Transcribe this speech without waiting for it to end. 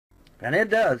And it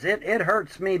does. It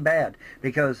hurts me bad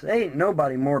because ain't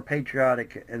nobody more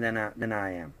patriotic than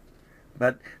I am.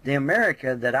 But the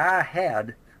America that I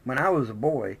had when I was a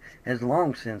boy has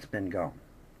long since been gone.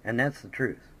 And that's the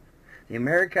truth. The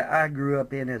America I grew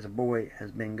up in as a boy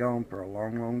has been gone for a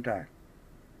long, long time.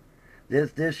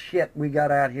 This shit we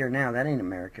got out here now, that ain't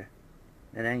America.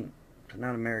 It ain't. It's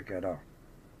not America at all.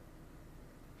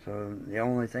 So the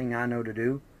only thing I know to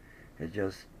do is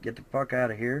just get the fuck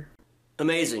out of here.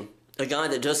 Amazing. A guy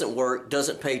that doesn't work,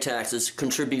 doesn't pay taxes,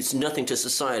 contributes nothing to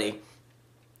society,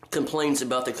 complains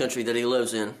about the country that he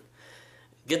lives in.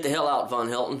 Get the hell out,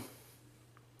 VonHelton.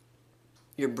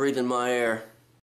 You're breathing my air.